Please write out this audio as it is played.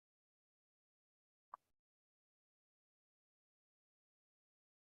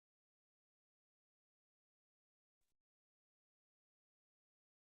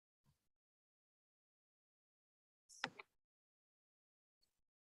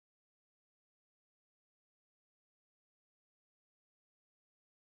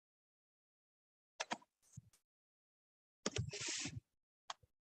The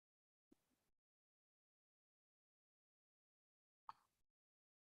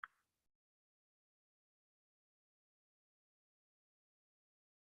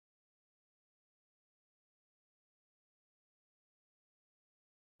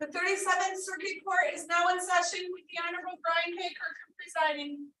 37th Circuit Court is now in session with the Honorable Brian K. Kirkham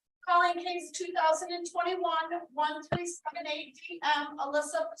presiding. Calling case 2021-1378 PM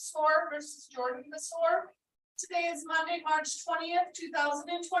Alyssa Besor versus Jordan Besor. Today is Monday, March 20th,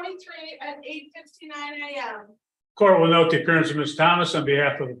 2023 at 8:59 a.m. Court will note the appearance of Ms. Thomas on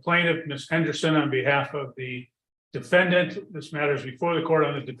behalf of the plaintiff, Ms. Henderson on behalf of the defendant. This matter is before the court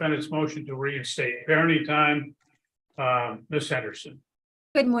on the defendant's motion to reinstate parenting time. Ms. Henderson.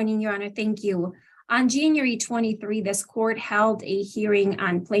 Good morning, Your Honor. Thank you. On January 23, this court held a hearing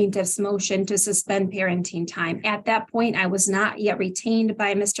on plaintiff's motion to suspend parenting time. At that point, I was not yet retained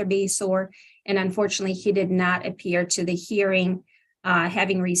by Mr. Besor, and unfortunately, he did not appear to the hearing,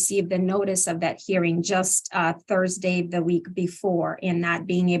 having received the notice of that hearing just Thursday the week before and not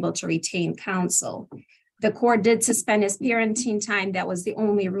being able to retain counsel. The court did suspend his parenting time. That was the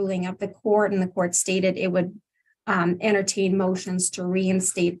only ruling of the court, and the court stated it would entertain motions to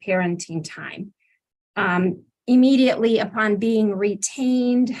reinstate parenting time. Immediately upon being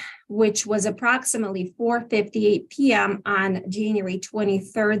retained, which was approximately 4:58 p.m. on January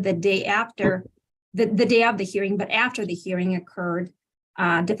 23rd, the day after the day of the hearing, but after the hearing occurred,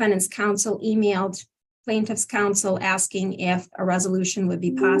 defendant's counsel emailed plaintiff's counsel asking if a resolution would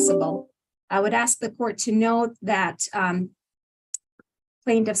be possible. I would ask the court to note that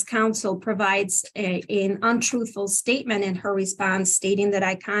plaintiff's counsel provides an untruthful statement in her response stating that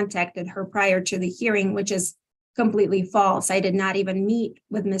I contacted her prior to the hearing, which is completely false. I did not even meet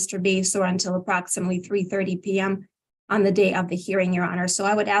with Mr. Besor until approximately 3:30 p.m. on the day of the hearing, Your Honor. So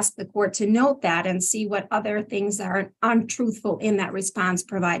I would ask the court to note that and see what other things are untruthful in that response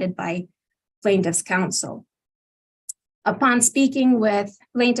provided by plaintiff's counsel. Upon speaking with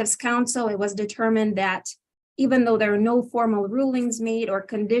plaintiff's counsel, it was determined that even though there are no formal rulings made or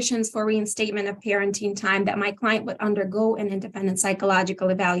conditions for reinstatement of parenting time, that my client would undergo an independent psychological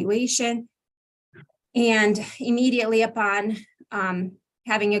evaluation. And immediately upon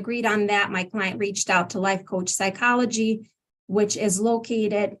having agreed on that, my client reached out to Life Coach Psychology, which is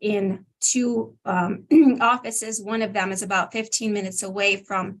located in two offices. One of them is about 15 minutes away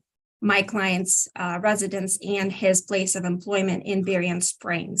from my client's residence and his place of employment in Berrien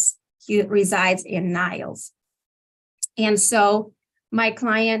Springs. He resides in Niles. And so my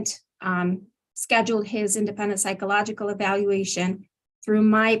client scheduled his independent psychological evaluation through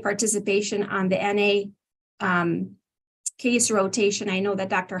my participation on the NA case rotation. I know that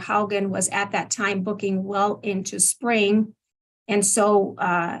Dr. Haugen was at that time booking well into spring. And so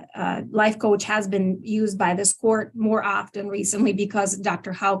Life Coach has been used by this court more often recently because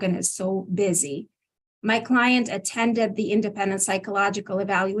Dr. Haugen is so busy. My client attended the independent psychological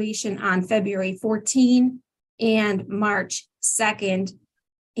evaluation on February 14 and March 2nd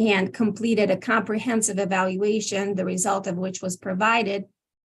and completed a comprehensive evaluation, the result of which was provided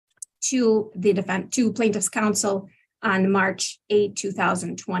to plaintiff's counsel on March 8,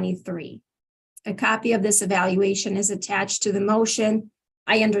 2023. A copy of this evaluation is attached to the motion.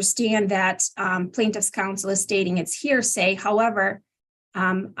 I understand that plaintiff's counsel is stating it's hearsay. However,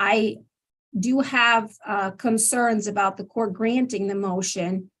 I do have concerns about the court granting the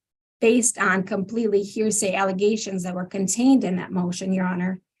motion based on completely hearsay allegations that were contained in that motion, Your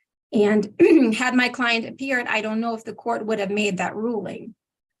Honor. And had my client appeared, I don't know if the court would have made that ruling.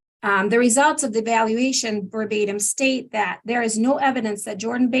 The results of the evaluation verbatim state that there is no evidence that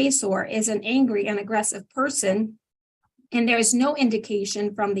Jordan Besor is an angry and aggressive person, and there is no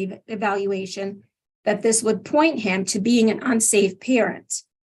indication from the evaluation that this would point him to being an unsafe parent.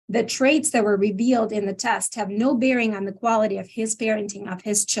 The traits that were revealed in the test have no bearing on the quality of his parenting of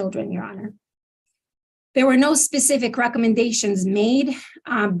his children, Your Honor. There were no specific recommendations made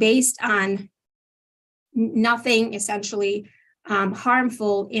based on nothing essentially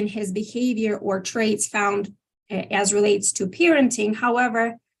harmful in his behavior or traits found as relates to parenting.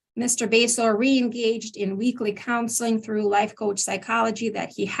 However, Mr. Besor re-engaged in weekly counseling through Life Coach Psychology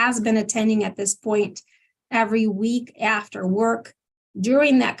that he has been attending at this point every week after work.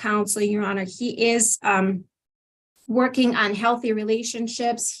 During that counseling, Your Honor, he is working on healthy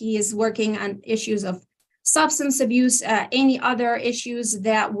relationships. He is working on issues of substance abuse, any other issues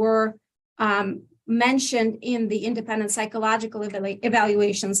that were mentioned in the independent psychological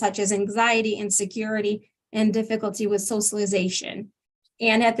evaluation, such as anxiety, insecurity, and difficulty with socialization.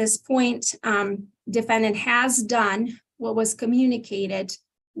 And at this point, defendant has done what was communicated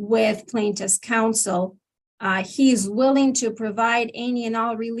with plaintiff's counsel He's willing to provide any and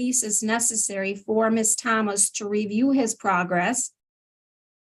all releases necessary for Ms. Thomas to review his progress.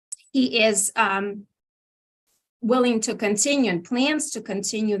 He is willing to continue and plans to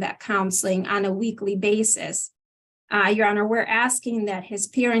continue that counseling on a weekly basis. Your Honor, we're asking that his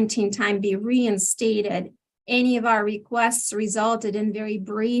parenting time be reinstated. Any of our requests resulted in very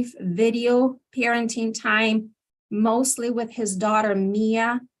brief video parenting time, mostly with his daughter,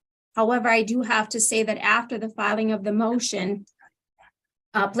 Mia. However, I do have to say that after the filing of the motion,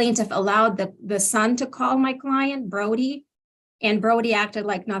 plaintiff allowed the son to call my client, Brody, and Brody acted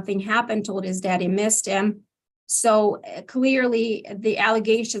like nothing happened, told his dad he missed him. So clearly the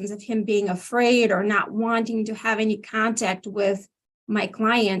allegations of him being afraid or not wanting to have any contact with my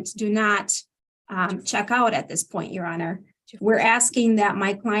client do not check out at this point, Your Honor. We're asking that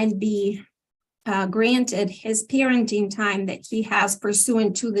my client be granted his parenting time that he has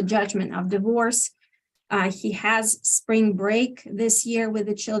pursuant to the judgment of divorce. He has spring break this year with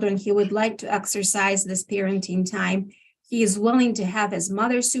the children. He would like to exercise this parenting time. He is willing to have his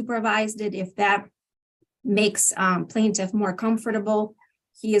mother supervised it if that makes plaintiff more comfortable.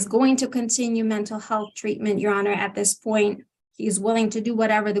 He is going to continue mental health treatment, Your Honor, at this point. He's willing to do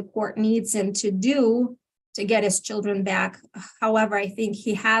whatever the court needs him to do to get his children back. However, I think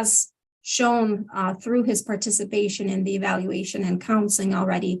he has shown through his participation in the evaluation and counseling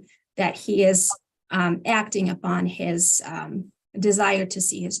already that he is acting upon his desire to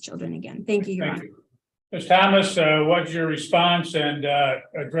see his children again. Thank you, Your Honor. Ms. Thomas, what's your response, and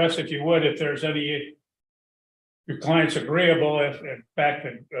address, if you would, if there's any, your client's agreeable if in fact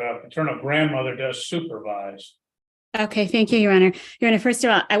the paternal grandmother does supervise? Okay, thank you, Your Honor. Your Honor, first of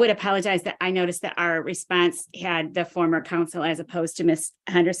all, I would apologize that I noticed that our response had the former counsel as opposed to Ms.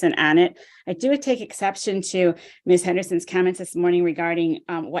 Henderson on it. I do take exception to Ms. Henderson's comments this morning regarding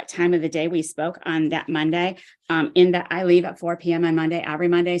what time of the day we spoke on that Monday. In that I leave at 4 p.m. on Monday, every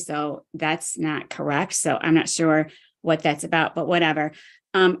Monday, so that's not correct. So I'm not sure what that's about, but whatever.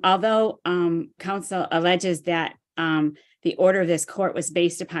 Although counsel alleges that the order of this court was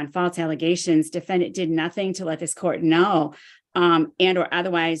based upon false allegations, defendant did nothing to let this court know and or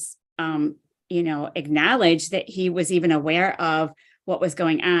otherwise, acknowledge that he was even aware of what was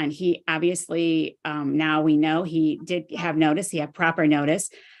going on. He obviously, now we know he did have notice, he had proper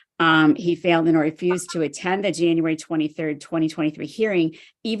notice. He failed and or refused to attend the January 23rd, 2023 hearing,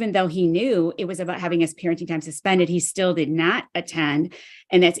 even though he knew it was about having his parenting time suspended. He still did not attend.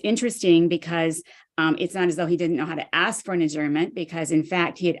 And that's interesting because it's not as though he didn't know how to ask for an adjournment, because in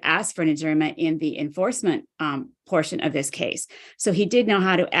fact, he had asked for an adjournment in the enforcement portion of this case. So he did know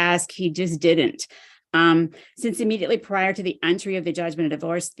how to ask, he just didn't. Since immediately prior to the entry of the judgment of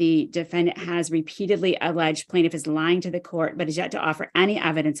divorce, the defendant has repeatedly alleged plaintiff is lying to the court, but is yet to offer any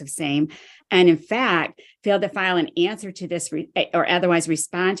evidence of same. And in fact, failed to file an answer to this or otherwise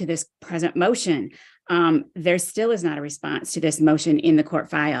respond to this present motion. There still is not a response to this motion in the court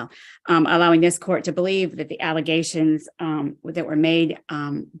file, allowing this court to believe that the allegations that were made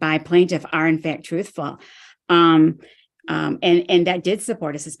by plaintiff are in fact truthful. And that did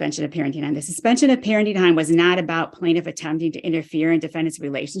support a suspension of parenting time. The suspension of parenting time was not about plaintiff attempting to interfere in defendant's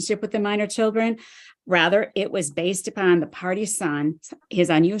relationship with the minor children. Rather, it was based upon the party's son,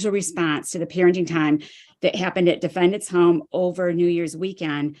 his unusual response to the parenting time that happened at defendant's home over New Year's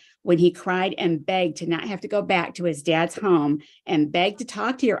weekend, when he cried and begged to not have to go back to his dad's home and begged to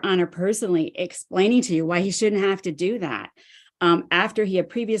talk to Your Honor personally, explaining to you why he shouldn't have to do that. After he had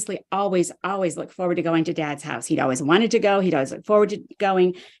previously always looked forward to going to dad's house. He'd always wanted to go. He'd always looked forward to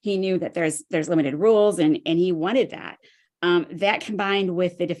going. He knew that there's limited rules and he wanted that. That combined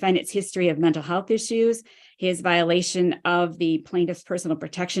with the defendant's history of mental health issues, his violation of the plaintiff's personal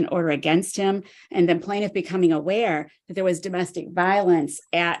protection order against him, and then plaintiff becoming aware that there was domestic violence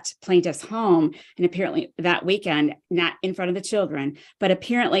at plaintiff's home, and apparently that weekend, not in front of the children, but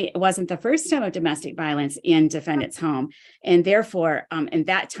apparently it wasn't the first time of domestic violence in defendant's home. And therefore, in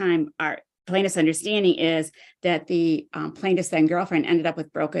that time, our plaintiff's understanding is that the plaintiff's then girlfriend ended up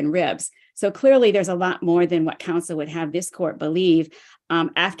with broken ribs. So clearly there's a lot more than what counsel would have this court believe.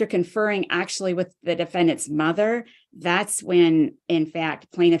 After conferring actually with the defendant's mother, that's when, in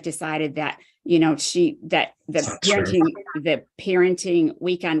fact, plaintiff decided that, the parenting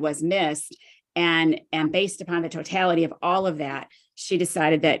weekend was missed. And based upon the totality of all of that, she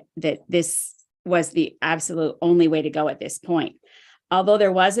decided that this was the absolute only way to go at this point. Although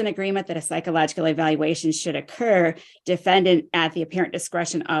there was an agreement that a psychological evaluation should occur, defendant at the apparent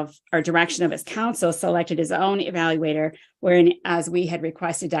discretion of or direction of his counsel selected his own evaluator, wherein as we had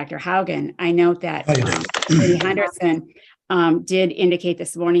requested Dr. Haugen. I note that Lady Henderson did indicate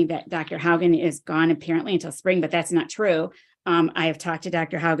this morning that Dr. Haugen is gone apparently until spring, but that's not true. I have talked to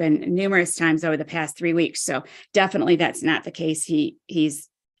Dr. Haugen numerous times over the past 3 weeks, so definitely that's not the case. He's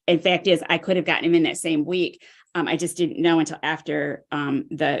in fact I could have gotten him in that same week. I just didn't know until after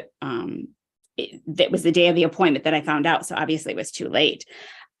that was the day of the appointment that I found out. So obviously it was too late.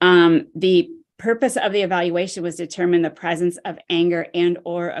 The purpose of the evaluation was to determine the presence of anger and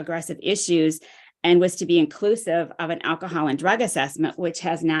or aggressive issues and was to be inclusive of an alcohol and drug assessment, which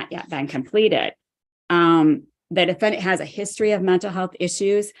has not yet been completed. The defendant has a history of mental health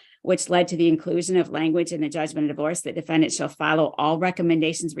issues, which led to the inclusion of language in the judgment of divorce that defendant shall follow all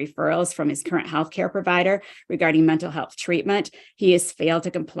recommendations, referrals from his current healthcare provider regarding mental health treatment. He has failed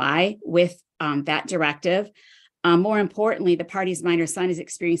to comply with that directive. More importantly, the party's minor son is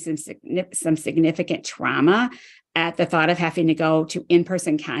experiencing some significant trauma at the thought of having to go to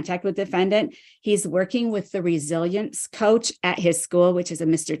in-person contact with defendant. He's working with the resilience coach at his school, which is a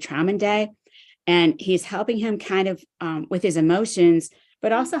Mr. Tramonday, and he's helping him kind of with his emotions,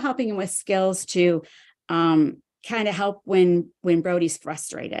 but also helping him with skills to kind of help when Brody's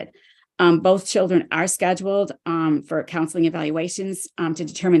frustrated. Both children are scheduled for counseling evaluations to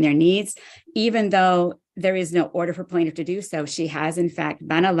determine their needs. Even though there is no order for plaintiff to do so, she has in fact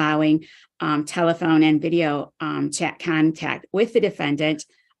been allowing telephone and video chat contact with the defendant.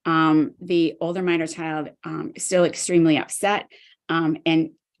 The older minor child is still extremely upset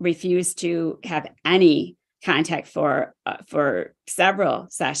and refused to have any contact for several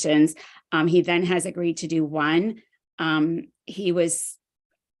sessions. He then has agreed to do one. He was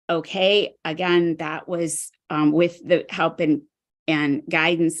okay. Again, that was with the help and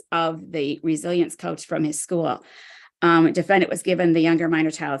guidance of the resilience coach from his school. Defendant was given the younger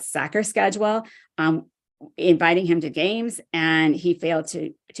minor child's soccer schedule, inviting him to games, and he failed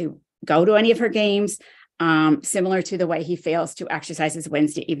to go to any of her games, similar to the way he fails to exercise his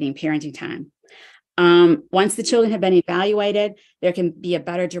Wednesday evening parenting time. Once the children have been evaluated, there can be a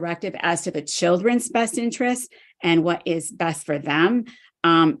better directive as to the children's best interest and what is best for them.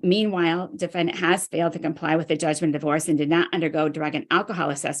 Meanwhile, defendant has failed to comply with the judgment of divorce and did not undergo drug and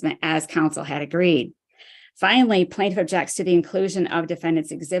alcohol assessment as counsel had agreed. Finally, plaintiff objects to the inclusion of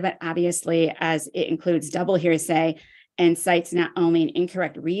defendant's exhibit, obviously, as it includes double hearsay and cites not only an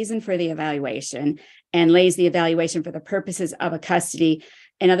incorrect reason for the evaluation and lays the evaluation for the purposes of a custody.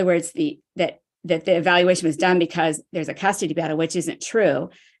 In other words, that the evaluation was done because there's a custody battle, which isn't true,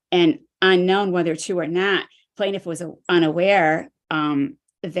 and unknown whether true or not. Plaintiff was unaware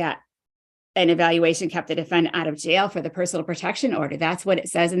that an evaluation kept the defendant out of jail for the personal protection order. That's what it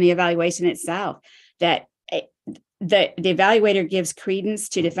says in the evaluation itself, that the evaluator gives credence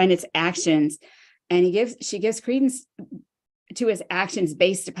to defendant's actions, and she gives credence to his actions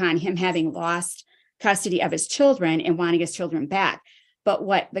based upon him having lost custody of his children and wanting his children back. But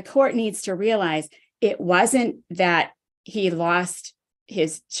what the court needs to realize, it wasn't that he lost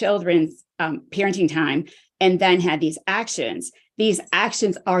his children's parenting time and then had these actions. These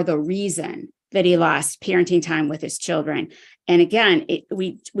actions are the reason that he lost parenting time with his children. And again,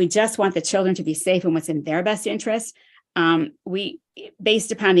 we just want the children to be safe and what's in their best interest.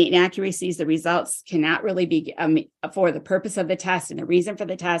 Based upon the inaccuracies, the results cannot really be for the purpose of the test and the reason for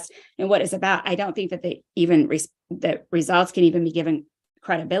the test and what it's about. I don't think that the results can even be given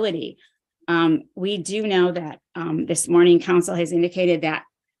credibility. We do know that this morning counsel has indicated that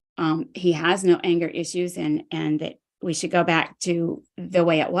he has no anger issues and that we should go back to the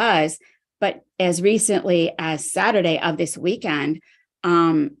way it was. But as recently as Saturday of this weekend,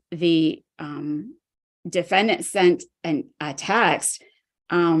 the defendant sent a text,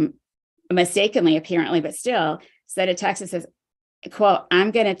 mistakenly apparently, but still said a text that says, quote,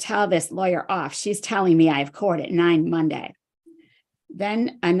 "I'm going to tell this lawyer off. She's telling me I have court at 9 Monday.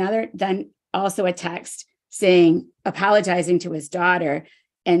 Then also a text saying, apologizing to his daughter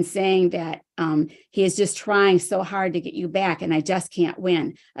and saying that he is just trying so hard to get you back and I just can't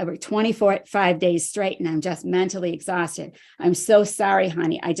win. I worked 5 days straight and I'm just mentally exhausted. I'm so sorry,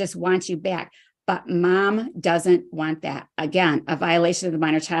 honey. I just want you back. But mom doesn't want that." Again, a violation of the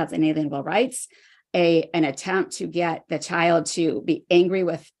minor child's inalienable rights, an attempt to get the child to be angry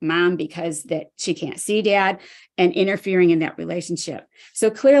with mom because that she can't see dad and interfering in that relationship. So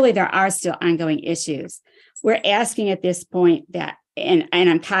clearly there are still ongoing issues. We're asking at this point that, and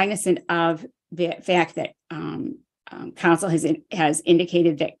I'm cognizant of the fact that counsel has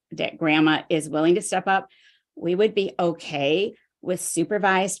indicated that grandma is willing to step up. We would be okay with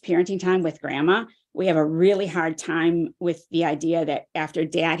supervised parenting time with grandma. We have a really hard time with the idea that after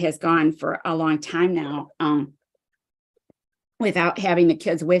dad has gone for a long time now, without having the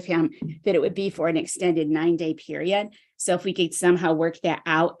kids with him, that it would be for an extended 9-day period. So if we could somehow work that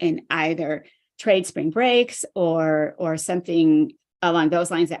out and either trade spring breaks or something along those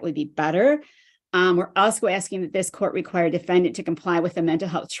lines, that would be better. We're also asking that this court require defendant to comply with the mental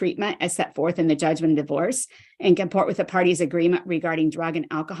health treatment as set forth in the judgment of divorce and comport with the parties' agreement regarding drug and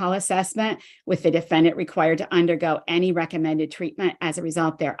alcohol assessment, with the defendant required to undergo any recommended treatment as a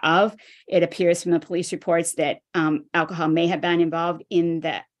result thereof. It appears from the police reports that alcohol may have been involved in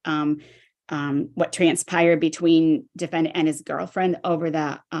the what transpired between defendant and his girlfriend over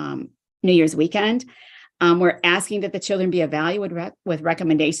the New Year's weekend. We're asking that the children be evaluated with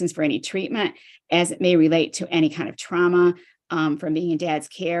recommendations for any treatment as it may relate to any kind of trauma from being in dad's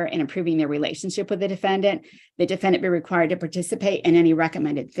care and improving their relationship with the defendant. The defendant be required to participate in any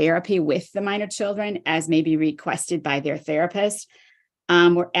recommended therapy with the minor children as may be requested by their therapist.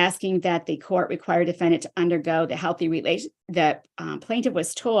 We're asking that the court require defendant to undergo the healthy relation. The plaintiff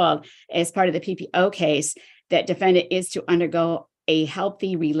was told as part of the PPO case that defendant is to undergo a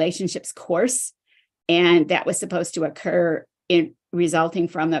healthy relationships course. And that was supposed to occur in resulting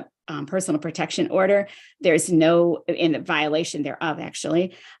from the personal protection order. There's no, in the violation thereof,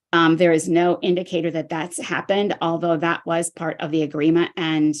 actually, there is no indicator that that's happened, although that was part of the agreement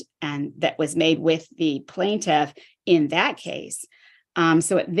and that was made with the plaintiff in that case.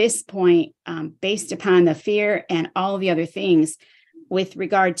 So at this point, based upon the fear and all of the other things with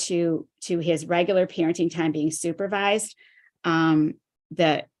regard to his regular parenting time being supervised,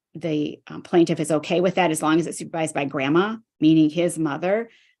 the plaintiff is okay with that as long as it's supervised by grandma, meaning his mother,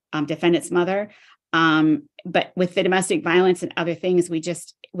 defendant's mother. But with the domestic violence and other things, we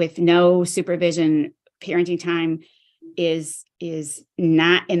just, with no supervision, parenting time is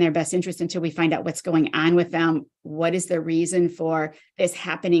not in their best interest until we find out what's going on with them. What is the reason for this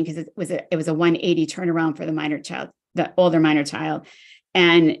happening? Because it was a 180 turnaround for the minor child, the older minor child.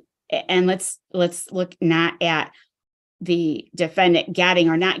 And let's look not at the defendant getting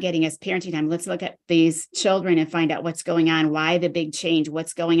or not getting his parenting time. Let's look at these children and find out what's going on, why the big change,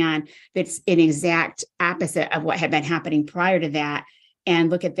 what's going on that's an exact opposite of what had been happening prior to that,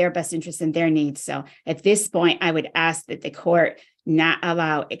 and look at their best interests and their needs. So at this point, I would ask that the court not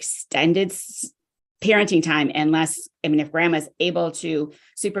allow extended parenting time unless, if grandma's able to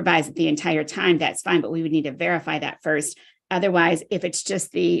supervise it the entire time, that's fine, but we would need to verify that first. Otherwise, if it's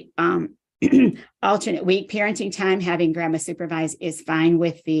just the alternate week parenting time, having grandma supervise is fine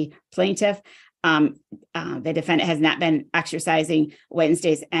with the plaintiff. The defendant has not been exercising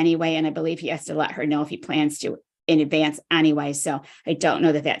Wednesdays anyway, and I believe he has to let her know if he plans to in advance anyway. So I don't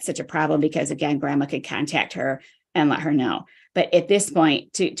know that that's such a problem because, again, grandma could contact her and let her know. But at this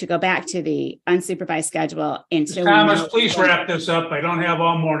point, to go back to the unsupervised schedule. Until Thomas, please wrap this up. I don't have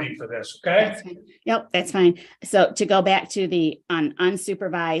all morning for this, okay? That's fine. Yep, that's fine. So to go back to the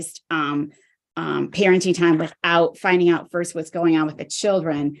unsupervised parenting time without finding out first what's going on with the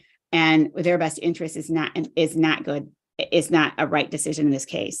children and their best interest is not good. It's not a right decision in this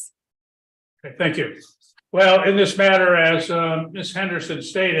case. Okay, thank you. Well, in this matter, as Ms. Henderson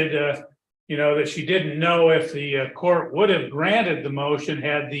stated, that she didn't know if the court would have granted the motion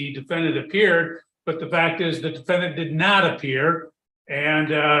had the defendant appeared, but the fact is the defendant did not appear,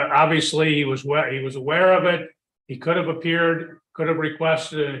 and obviously he was aware of it. He could have appeared, could have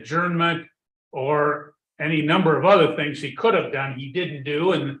requested an adjournment, or any number of other things he could have done. He didn't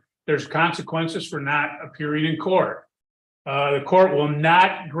do, and there's consequences for not appearing in court. The court will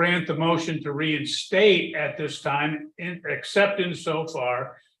not grant the motion to reinstate at this time, except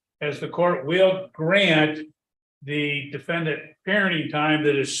insofar as the court will grant the defendant parenting time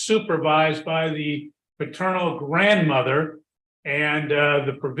that is supervised by the paternal grandmother. And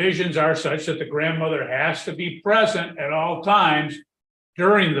the provisions are such that the grandmother has to be present at all times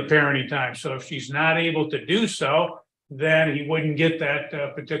during the parenting time. So if she's not able to do so, then he wouldn't get that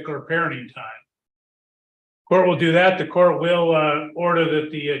particular parenting time. Court will do that. The court will order that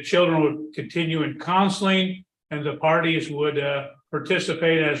the children would continue in counseling and the parties would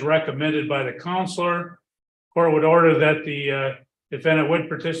participate as recommended by the counselor. Court would order that the defendant would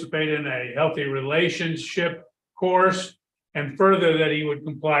participate in a healthy relationship course, and further that he would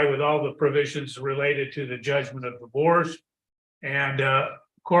comply with all the provisions related to the judgment of divorce. And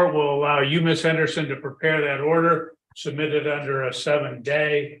court will allow you, Ms. Henderson, to prepare that order, submit it under a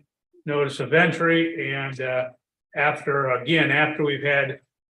 7-day notice of entry. And after we've had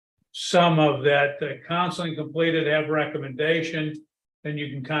some of that counseling completed, have recommendation, then you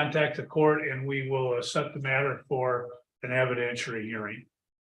can contact the court and we will set the matter for an evidentiary hearing.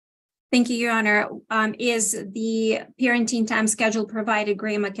 Thank you, Your Honor. Is the parenting time schedule provided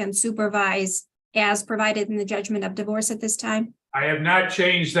Grandma can supervise as provided in the judgment of divorce at this time? I have not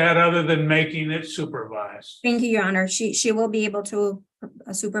changed that other than making it supervised. Thank you, Your Honor. She will be able to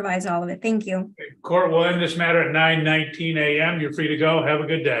supervise all of it. Thank you. Court will end this matter at 9:19 a.m. You're free to go. Have a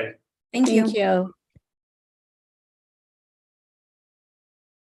good day. Thank you. Thank you.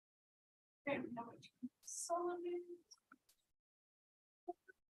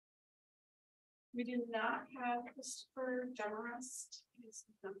 We do not have Christopher Demarest.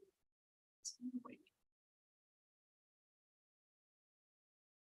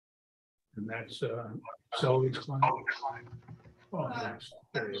 And that's Zoe's client. Oh, yes.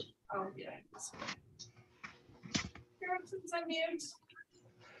 There you go. Oh, yeah. Harrison's on mute.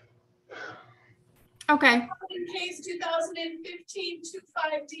 Okay, In case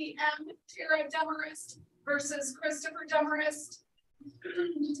 2015-25 DM, Tara Demarest versus Christopher Demarest.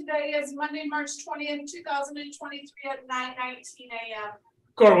 Today is Monday, March 20th, 2023 at 9:19 a.m.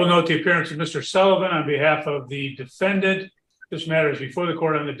 Court will note the appearance of Mr. Sullivan on behalf of the defendant. This matter is before the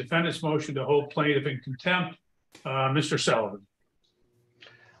court on the defendant's motion to hold plaintiff in contempt. Mr. Sullivan.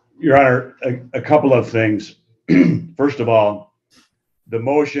 Your Honor, a couple of things. First of all, the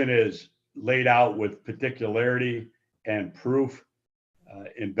motion is laid out with particularity and proof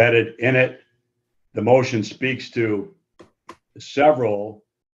embedded in it. The motion speaks to several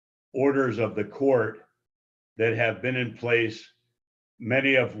orders of the court that have been in place,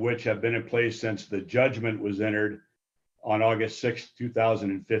 many of which have been in place since the judgment was entered on August 6,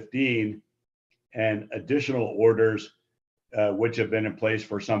 2015, and additional orders which have been in place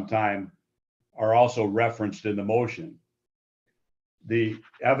for some time are also referenced in the motion. The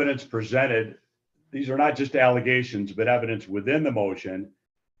evidence presented, these are not just allegations, but evidence within the motion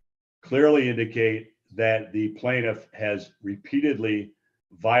clearly indicate that the plaintiff has repeatedly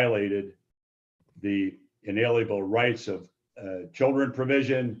violated the inalienable rights of children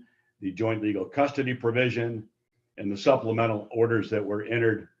provision, the joint legal custody provision, and the supplemental orders that were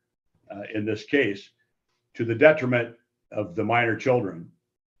entered in this case to the detriment of the minor children.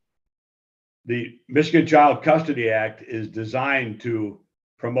 The Michigan Child Custody Act is designed to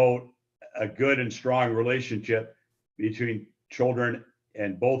promote a good and strong relationship between children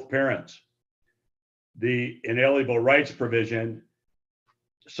and both parents. The inalienable rights provision,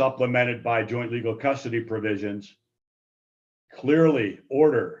 supplemented by joint legal custody provisions, clearly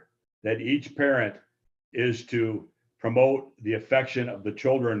order that each parent is to promote the affection of the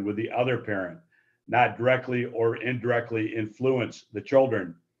children with the other parent, not directly or indirectly influence the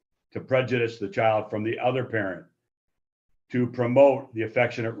children to prejudice the child from the other parent, to promote the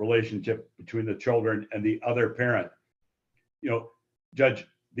affectionate relationship between the children and the other parent. You know, Judge,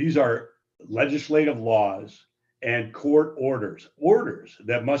 these are legislative laws and court orders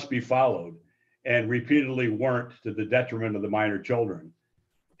that must be followed and repeatedly weren't to the detriment of the minor children.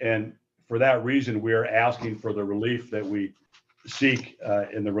 And for that reason, we are asking for the relief that we seek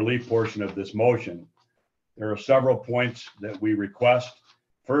in the relief portion of this motion. There are several points that we request.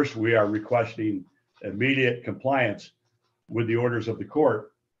 First, we are requesting immediate compliance with the orders of the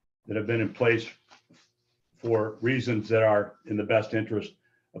court that have been in place for reasons that are in the best interest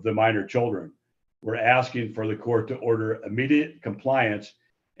of the minor children. We're asking for the court to order immediate compliance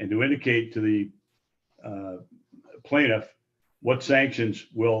and to indicate to the plaintiff what sanctions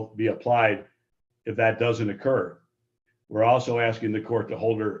will be applied if that doesn't occur. We're also asking the court to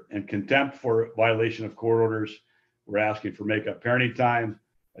hold her in contempt for violation of court orders. We're asking for makeup parenting time,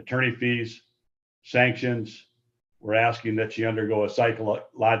 attorney fees, sanctions. We're asking that she undergo a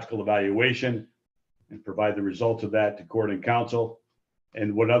psychological evaluation and provide the results of that to court and counsel.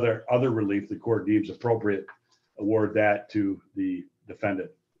 And what other relief the court deems appropriate, award that to the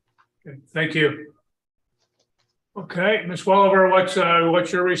defendant. Okay, thank you. Okay, Ms. Welliver,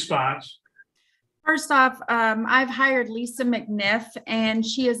 what's your response? first off, I've hired Lisa McNiff and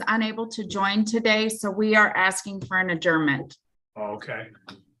she is unable to join today, so we are asking for an adjournment. Okay.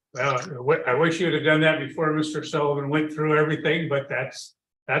 Well, I wish you'd have done that before Mr. Sullivan went through everything, but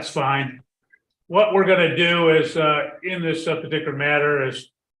that's fine. What we're going to do is, in this particular matter,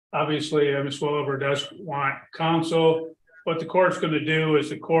 is obviously Ms. Welliver does want counsel. What the court's going to do is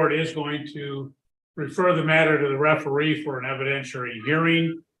the court is going to refer the matter to the referee for an evidentiary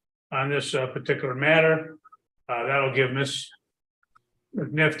hearing on this particular matter. That'll give Ms.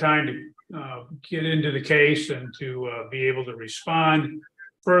 McNiff time to get into the case and to be able to respond.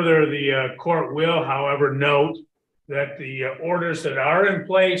 Further, the court will, however, note that the orders that are in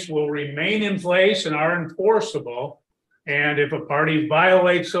place will remain in place and are enforceable. And if a party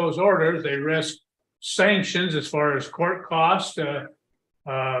violates those orders, they risk sanctions as far as court cost,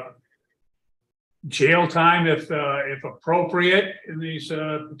 jail time if appropriate in these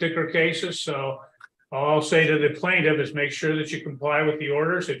particular cases. So all I'll say to the plaintiff is make sure that you comply with the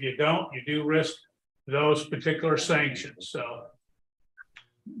orders. If you don't, you do risk those particular sanctions. So,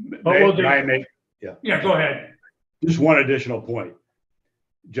 but we'll do. May I make, Yeah, go ahead. just one additional point.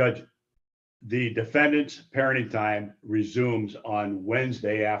 Judge, the defendant's parenting time resumes on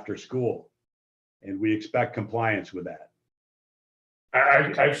Wednesday after school, and we expect compliance with that.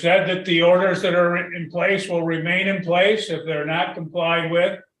 I've said that the orders that are in place will remain in place. If they're not complied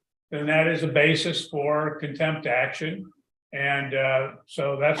with, then that is a basis for contempt action. And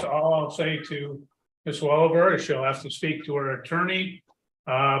so that's all I'll say to Ms. Welliver. She'll have to speak to her attorney.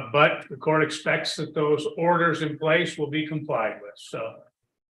 But the court expects that those orders in place will be complied with. So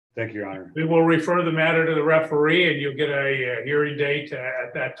Thank you, Your Honor. we will refer the matter to the referee and you'll get a hearing date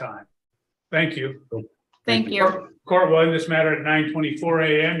at that time. Thank you. Thank you. Court will end this matter at 9:24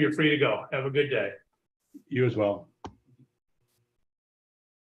 a.m. You're free to go. Have a good day. You as well.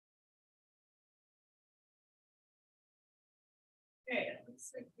 Okay,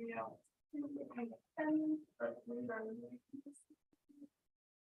 let's see, we have-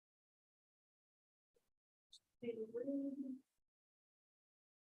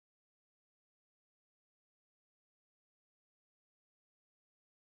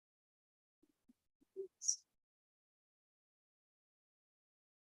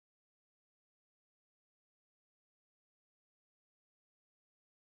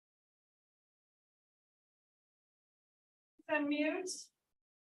 Unmute.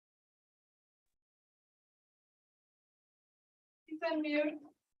 He's unmute.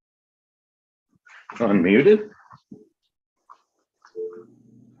 Unmuted?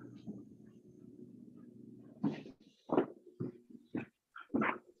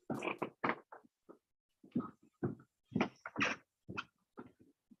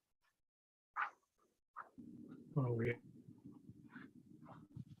 Oh, yeah.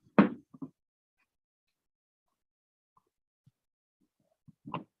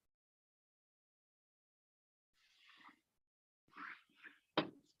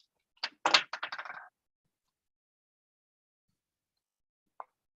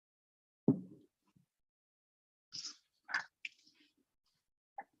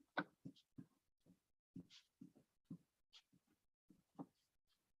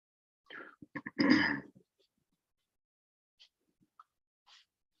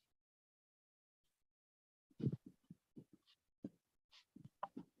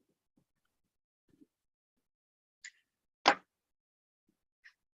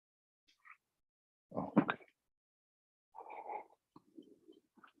 Oh,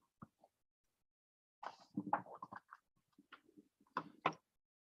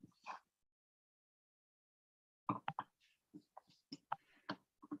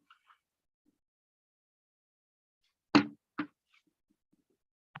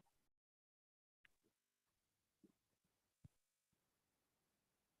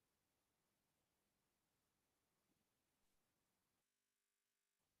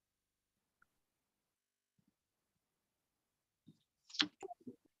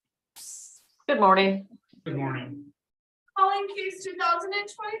 Good morning. Good morning. Calling case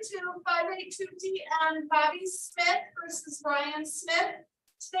 2022-582-DN Bobby Smith versus Brian Smith.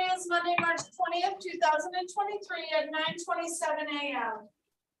 Today is Monday, March 20th, 2023 at 9:27 a.m.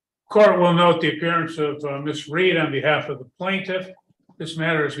 Court will note the appearance of Ms. Reed on behalf of the plaintiff. This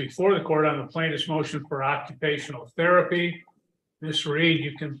matter is before the court on the plaintiff's motion for occupational therapy. Ms. Reed,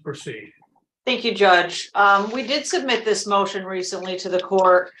 you can proceed. Thank you, Judge. We did submit this motion recently to the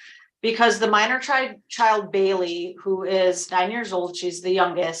court because the minor child Bailey, who is 9 years old, she's the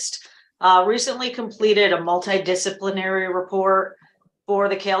youngest, recently completed a multidisciplinary report for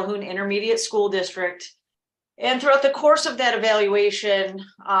the Calhoun Intermediate School District. And throughout the course of that evaluation,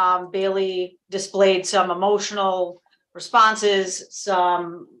 Bailey displayed some emotional responses,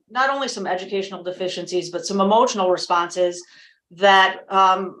 not only some educational deficiencies, but some emotional responses that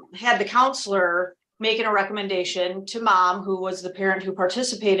had the counselor making a recommendation to mom, who was the parent who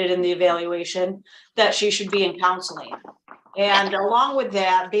participated in the evaluation, that she should be in counseling. And along with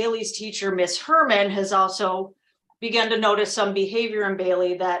that, Bailey's teacher, Miss Herman, has also begun to notice some behavior in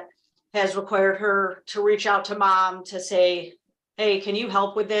Bailey that has required her to reach out to mom to say, hey, can you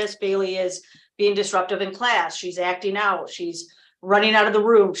help with this? Bailey is being disruptive in class. She's acting out. She's running out of the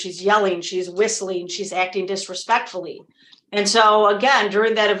room. She's yelling. She's whistling. She's acting disrespectfully. And so again,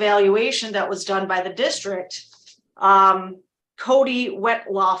 during that evaluation that was done by the district, Cody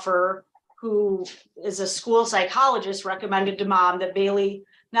Wetlaufer, who is a school psychologist, recommended to mom that Bailey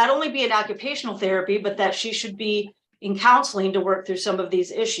not only be in occupational therapy, but that she should be in counseling to work through some of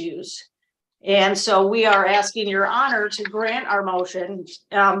these issues. And so we are asking your honor to grant our motion.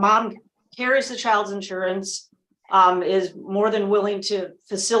 Mom carries the child's insurance, is more than willing to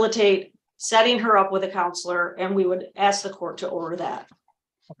facilitate setting her up with a counselor, and we would ask the court to order that.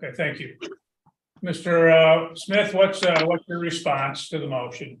 Okay, thank you. Mr. Smith, what's your response to the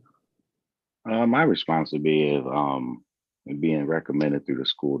motion? My response would be if being recommended through the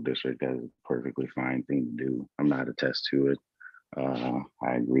school district as a perfectly fine thing to do. I'm not attached to it.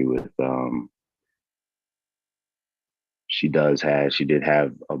 I agree with she did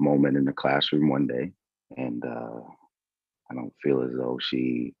have a moment in the classroom one day, and I don't feel as though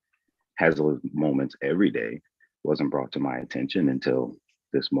she has those moments every day. It wasn't brought to my attention until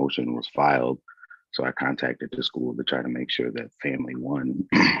this motion was filed. So I contacted the school to try to make sure that family one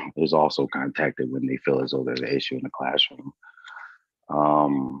is also contacted when they feel as though there's an issue in the classroom.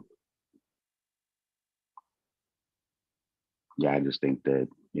 Yeah, I just think that,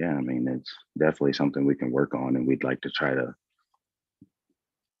 yeah, I mean, it's definitely something we can work on, and we'd like to try to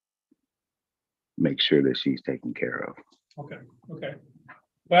make sure that she's taken care of. Okay.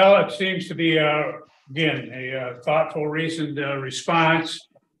 Well, it seems to be, again, a thoughtful, reasoned response.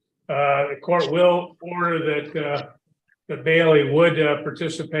 The court will order that Bailey would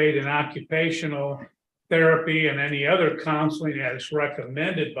participate in occupational therapy and any other counseling that is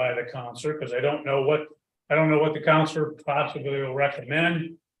recommended by the counselor, because I don't know what the counselor possibly will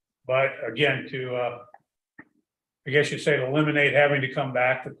recommend. But again, I guess you say to eliminate having to come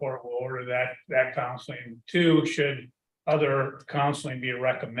back, the court will order that counseling too, should other counseling be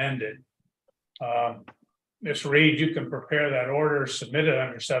recommended. Ms. Reed, you can prepare that order, submit it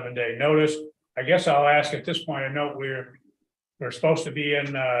under 7-day notice. I guess I'll ask at this point, I know we're supposed to be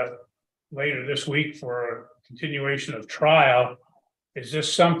in later this week for a continuation of trial. Is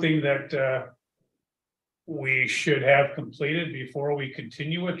this something that we should have completed before we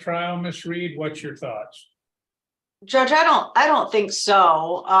continue with trial, Ms. Reed? What's your thoughts? Judge, I don't think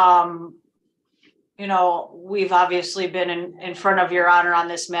so. You know, we've obviously been in front of your honor on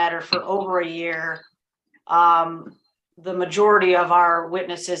this matter for over a year. The majority of our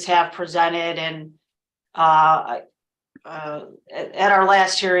witnesses have presented, and at our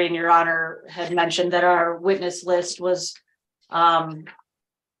last hearing, your honor had mentioned that our witness list was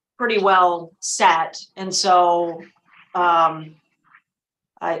pretty well set. And so I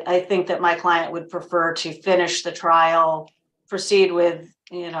think that my client would prefer to finish the trial, proceed with,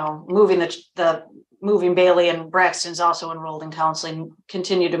 you know, moving Bailey, and Braxton's also enrolled in counseling,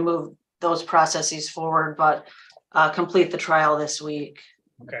 continue to move those processes forward, but complete the trial this week.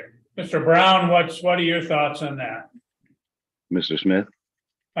 Okay. Mr. Brown, what are your thoughts on that? Mr. Smith?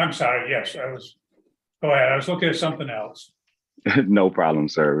 I'm sorry. Yes, go ahead. I was looking at something else. No problem,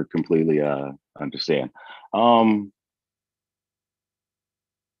 sir. Completely understand. I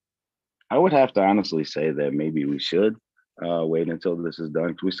would have to honestly say that maybe we should wait until this is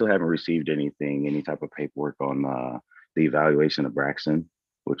done. We still haven't received any type of paperwork on the evaluation of Braxton,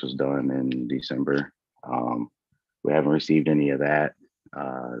 which was done in December. We haven't received any of that.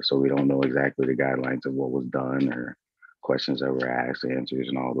 So we don't know exactly the guidelines of what was done or questions that were asked, answers,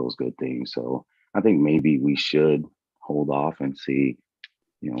 and all those good things. So I think maybe we should hold off and see,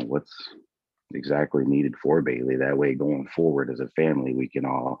 you know, what's exactly needed for Bailey. That way, going forward as a family,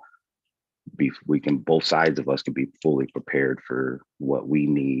 both sides of us can be fully prepared for what we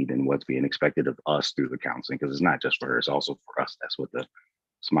need and what's being expected of us through the counseling, because it's not just for her, it's also for us. That's what the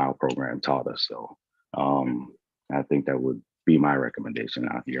SMILE program taught us. So I think that would be my recommendation,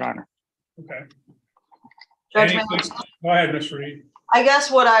 Your Honor. Okay. Judge, Go ahead, Ms. Reed. I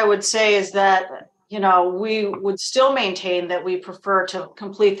guess what I would say is that, you know, we would still maintain that we prefer to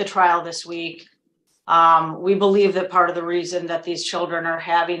complete the trial this week. We believe that part of the reason that these children are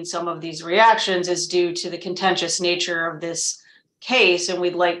having some of these reactions is due to the contentious nature of this case, and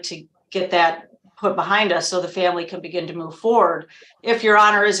we'd like to get that put behind us so the family can begin to move forward. If Your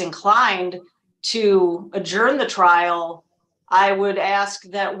Honor is inclined to adjourn the trial, I would ask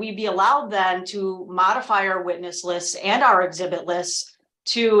that we be allowed then to modify our witness lists and our exhibit lists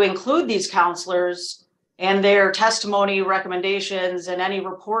to include these counselors and their testimony, recommendations, and any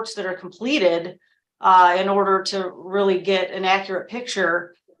reports that are completed in order to really get an accurate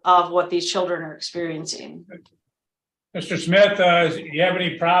picture of what these children are experiencing. Mr. Smith, do you have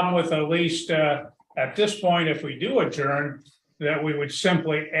any problem with at least at this point, if we do adjourn, that we would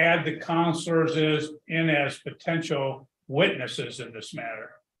simply add the counselors as potential witnesses in this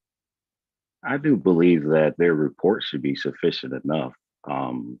matter? I do believe that their report should be sufficient enough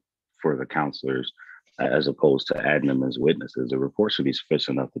for the counselors. as opposed to adding them as witnesses. The report should be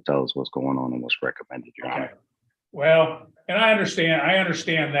sufficient enough to tell us what's going on and what's recommended, Your Honor. Well, and I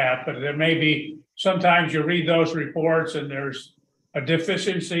understand that, but there may be, sometimes you read those reports and there's a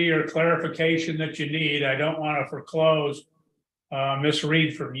deficiency or clarification that you need. I don't want to foreclose Ms.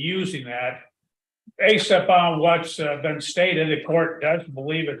 Reed from using that. Based upon what's been stated, the court does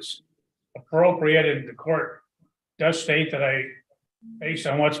believe it's appropriate, and the court does state that based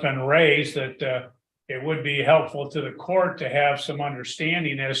on what's been raised, that it would be helpful to the court to have some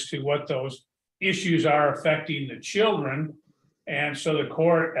understanding as to what those issues are affecting the children. And so the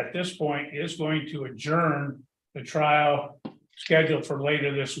court at this point is going to adjourn the trial scheduled for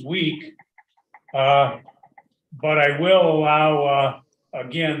later this week. But I will allow,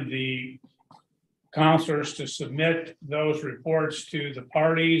 again, the counselors to submit those reports to the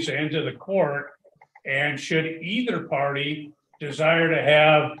parties and to the court. And should either party desire to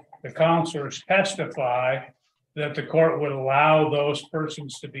have the counselors testify, that the court would allow those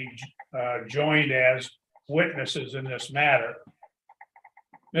persons to be joined as witnesses in this matter.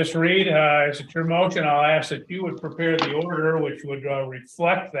 Ms. Reed, is it your motion? I'll ask that you would prepare the order which would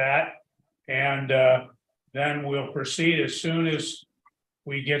reflect that. And then we'll proceed as soon as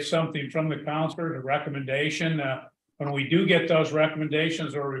we get something from the counselor, the recommendation. When we do get those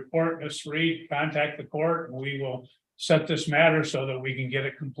recommendations or report, Ms. Reed, contact the court, and we will set this matter so that we can get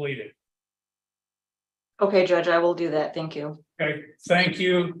it completed. Okay, Judge, I will do that. Thank you. Okay, thank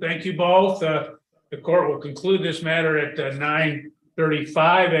you. Thank you both. The court will conclude this matter at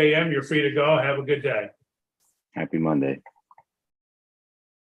 9:35 a.m. You're free to go. Have a good day. Happy Monday.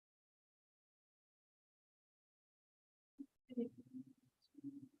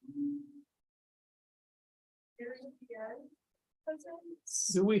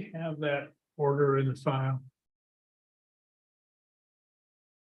 Do we have that order in the file?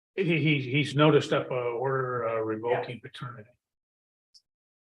 He's noticed up a order revoking paternity.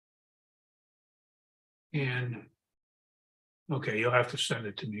 And okay, you'll have to send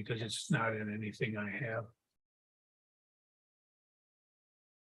it to me because it's not in anything I have.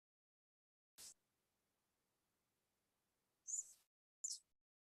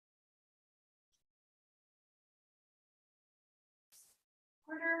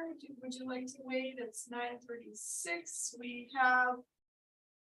 Order, would you like to wait? It's 9:36. We have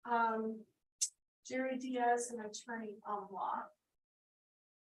Jerry Diaz and Attorney Law.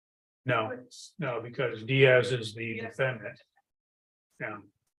 No, because Diaz is the defendant. Yeah.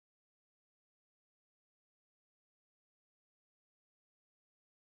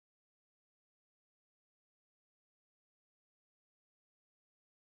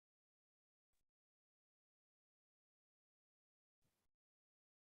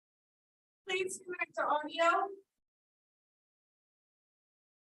 Please connect to audio.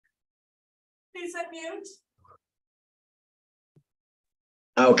 Please unmute.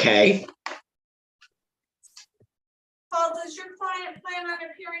 Okay. Paul, does your client plan on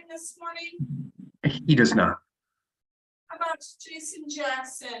appearing this morning? He does not. How about Jason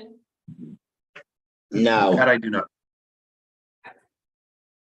Jackson? No, That I do not.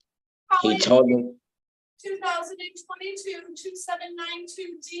 he told me, 2022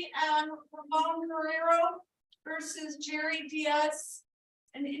 2792 DM Ramon Guerrero versus Jerry Diaz,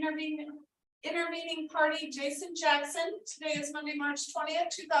 an intervening party Jason Jackson. Today is Monday, March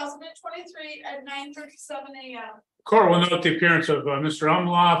 20th, 2023 at 9:37 a.m. Court will note the appearance of Mr.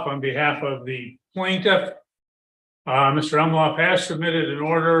 Umlauf on behalf of the plaintiff. Mr. Umlauf has submitted an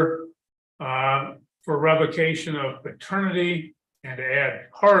order for revocation of paternity and to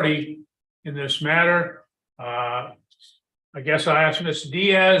add party in this matter. I guess I'll ask Ms.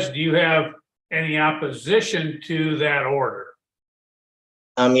 Diaz, do you have any opposition to that order?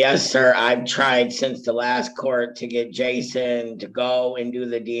 yes, sir. I've tried since the last court to get Jason to go and do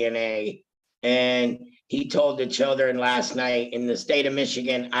the DNA. And he told the children last night, in the state of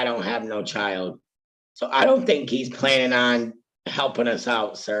Michigan, I don't have no child. So I don't think he's planning on helping us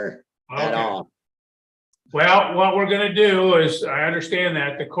out, sir, at Okay. all. Well, what we're going to do is, I understand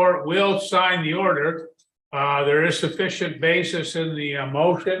that the court will sign the order. There is sufficient basis in the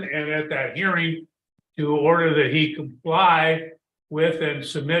motion and at that hearing to order that he comply with and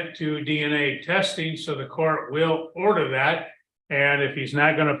submit to DNA testing. So the court will order that. And if he's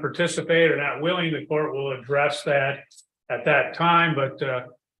not going to participate or not willing, the court will address that at that time. But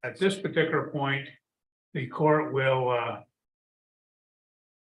at this particular point, the court will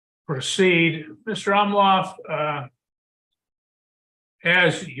proceed. Mr. Umlauf,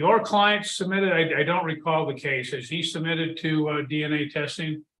 has your client submitted, I don't recall the case, has he submitted to DNA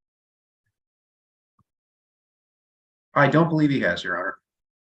testing? I don't believe he has, Your Honor.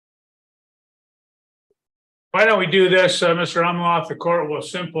 Why don't we do this, Mr. Umlauf? The court will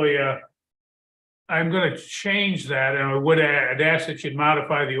simply, I'm going to change that, and I'd ask that you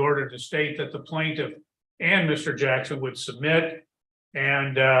modify the order to state that the plaintiff and Mr. Jackson would submit,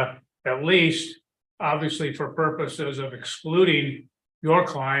 and at least, obviously, for purposes of excluding your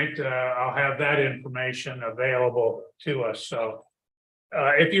client, I'll have that information available to us. So,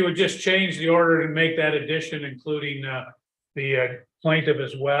 if you would just change the order and make that addition, including the plaintiff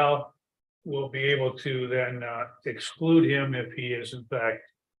as well, we'll be able to then exclude him if he is in fact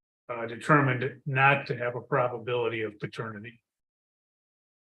determined not to have a probability of paternity.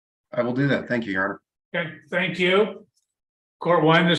 I will do that. Thank you, Your Honor. Okay, thank you. Court will end this